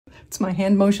It's my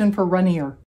hand motion for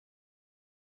runnier.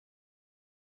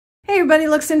 Hey everybody,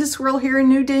 Luxinda Swirl here,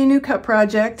 new day, new cup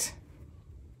project.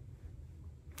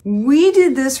 We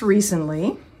did this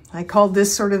recently. I called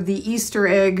this sort of the Easter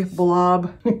egg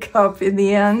blob cup in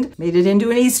the end. Made it into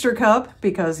an Easter cup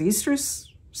because Easter's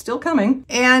still coming.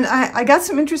 And I got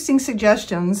some interesting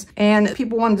suggestions and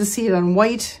people wanted to see it on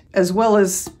white as well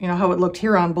as, you know, how it looked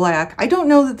here on black. I don't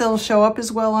know that they'll show up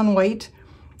as well on white.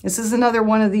 This is another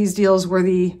one of these deals where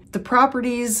the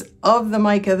properties of the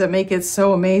mica that make it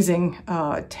so amazing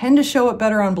tend to show up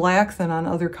better on black than on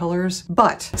other colors.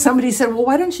 But somebody said, well,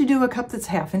 why don't you do a cup that's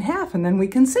half and half and then we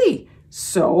can see.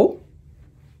 So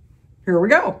here we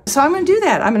go. So I'm going to do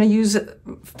that. I'm going to use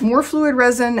more fluid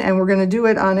resin and we're going to do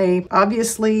it on a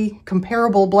obviously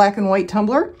comparable black and white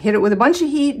tumbler. Hit it with a bunch of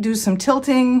heat, do some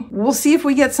tilting. We'll see if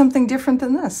we get something different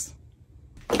than this.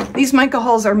 These mica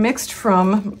hulls are mixed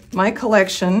from my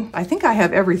collection. I think I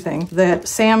have everything that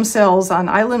Sam sells on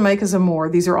Island Micas and More.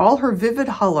 These are all her vivid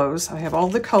hollows. I have all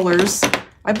the colors,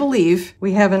 I believe.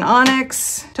 We have an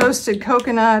onyx, toasted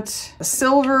coconut, a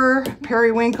silver,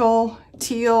 periwinkle,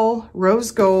 teal,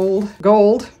 rose gold,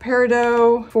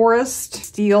 peridot, forest,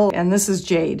 steel, and this is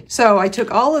jade. So I took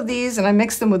all of these and I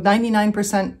mixed them with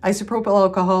 99% isopropyl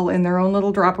alcohol in their own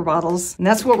little dropper bottles. And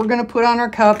that's what we're going to put on our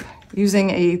cup using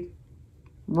a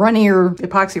runnier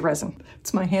epoxy resin.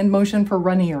 It's my hand motion for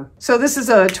runnier. So this is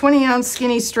a 20-ounce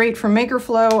skinny straight from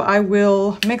Makerflow. I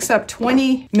will mix up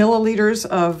 20 milliliters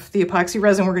of the epoxy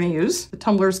resin we're going to use, the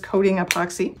tumbler's coating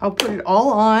epoxy. I'll put it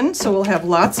all on, so we'll have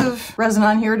lots of resin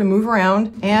on here to move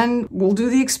around, and we'll do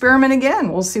the experiment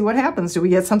again. We'll see what happens. Do we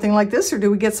get something like this, or do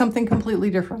we get something completely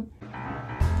different?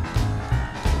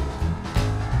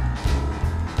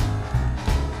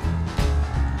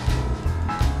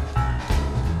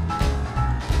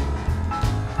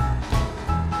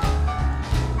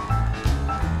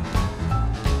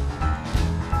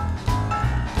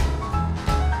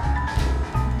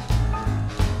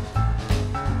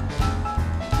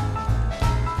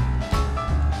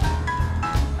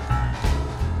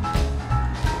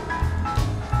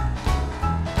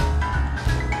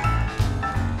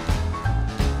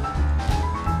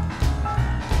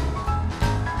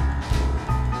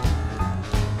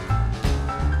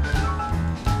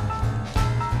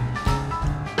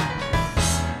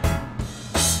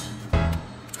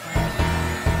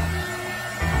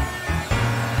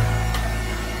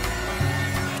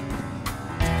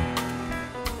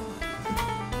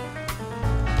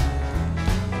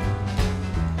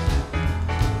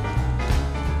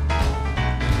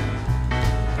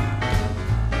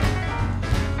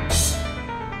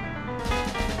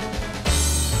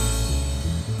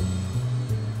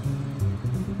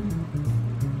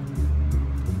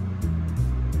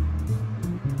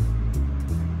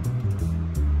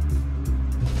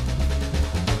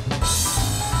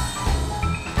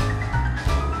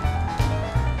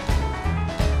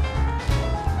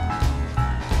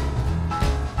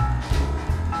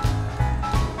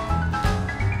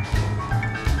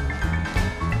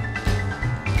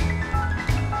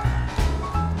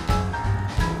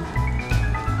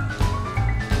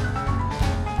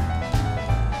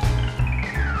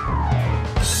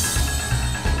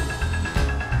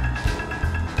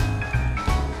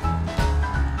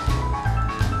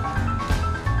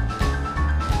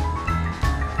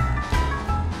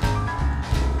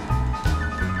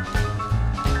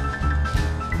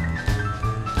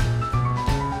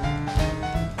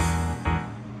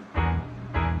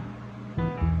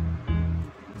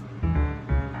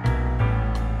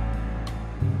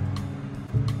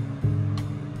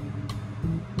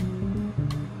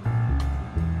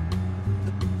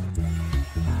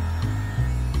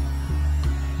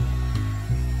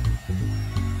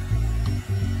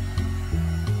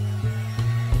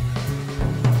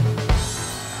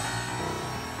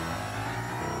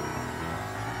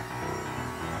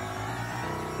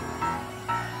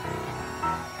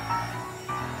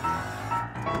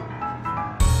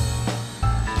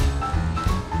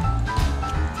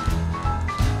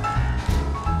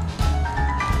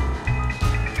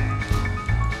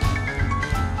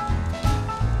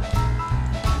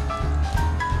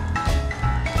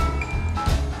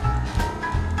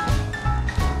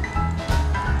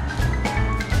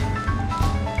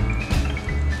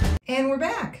 And we're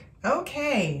back.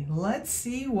 Okay, let's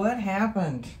see what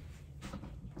happened.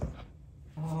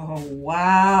 Oh,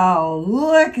 wow,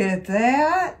 look at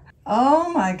that.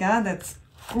 Oh my God, that's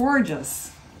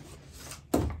gorgeous.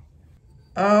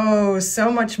 Oh,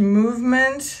 so much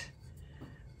movement.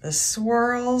 The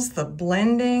swirls, the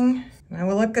blending. Now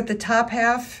we'll look at the top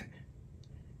half.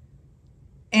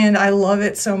 and I love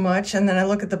it so much. And then I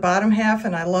look at the bottom half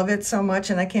and I love it so much,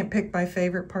 and I can't pick my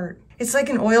favorite part. It's like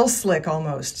an oil slick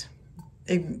almost.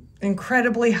 An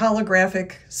incredibly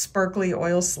holographic, sparkly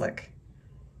oil slick.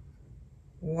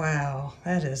 Wow,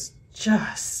 that is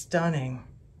just stunning.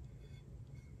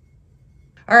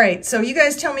 All right, so you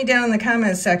guys tell me down in the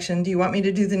comments section, do you want me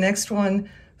to do the next one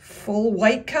full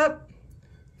white cup,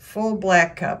 full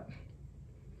black cup?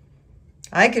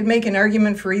 I could make an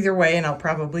argument for either way, and I'll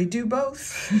probably do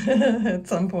both at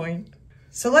some point.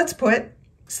 So let's put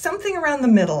something around the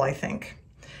middle, I think.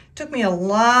 Took me a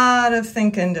lot of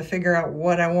thinking to figure out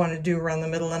what I want to do around the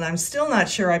middle, and I'm still not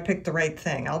sure I picked the right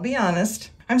thing. I'll be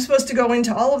honest. I'm supposed to go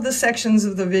into all of the sections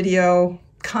of the video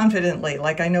confidently,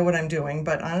 like I know what I'm doing,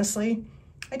 but honestly,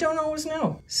 I don't always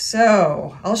know.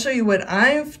 So I'll show you what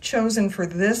I've chosen for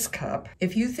this cup.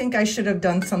 If you think I should have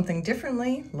done something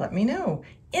differently, let me know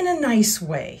in a nice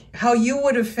way. How you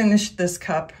would have finished this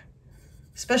cup,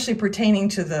 especially pertaining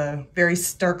to the very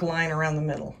stark line around the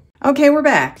middle. Okay, we're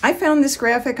back. I found this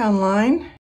graphic online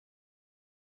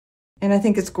and I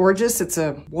think it's gorgeous. It's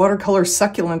a watercolor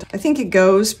succulent. I think it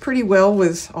goes pretty well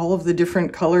with all of the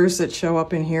different colors that show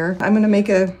up in here. I'm gonna make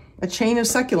a chain of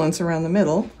succulents around the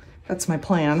middle. That's my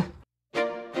plan.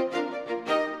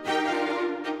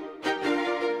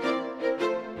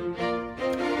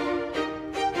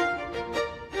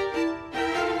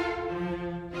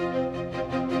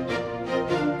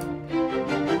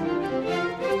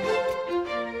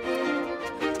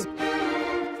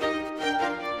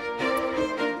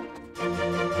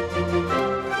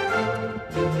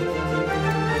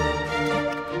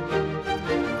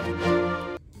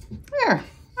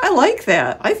 I like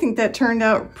that. I think that turned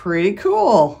out pretty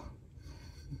cool.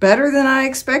 Better than I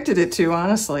expected it to,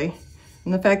 honestly.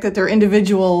 And the fact that they're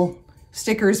individual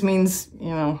stickers means, you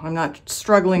know, I'm not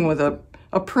struggling with a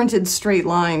printed straight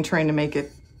line trying to make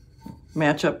it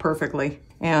match up perfectly.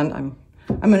 And I'm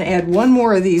going to add one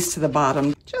more of these to the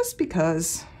bottom just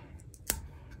because.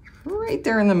 Right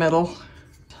there in the middle.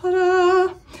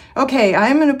 Ta-da! Okay,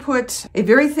 I'm going to put a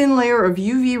very thin layer of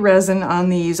UV resin on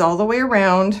these all the way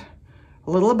around. A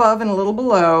little above and a little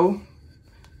below.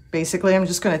 Basically, I'm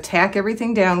just going to tack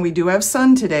everything down. We do have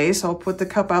sun today, so I'll put the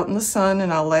cup out in the sun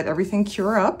and I'll let everything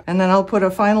cure up. And then I'll put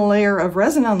a final layer of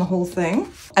resin on the whole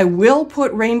thing. I will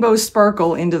put rainbow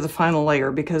sparkle into the final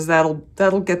layer because that'll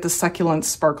get the succulents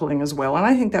sparkling as well. And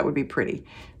I think that would be pretty.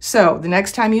 So the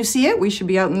next time you see it, we should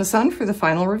be out in the sun for the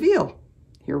final reveal.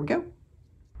 Here we go.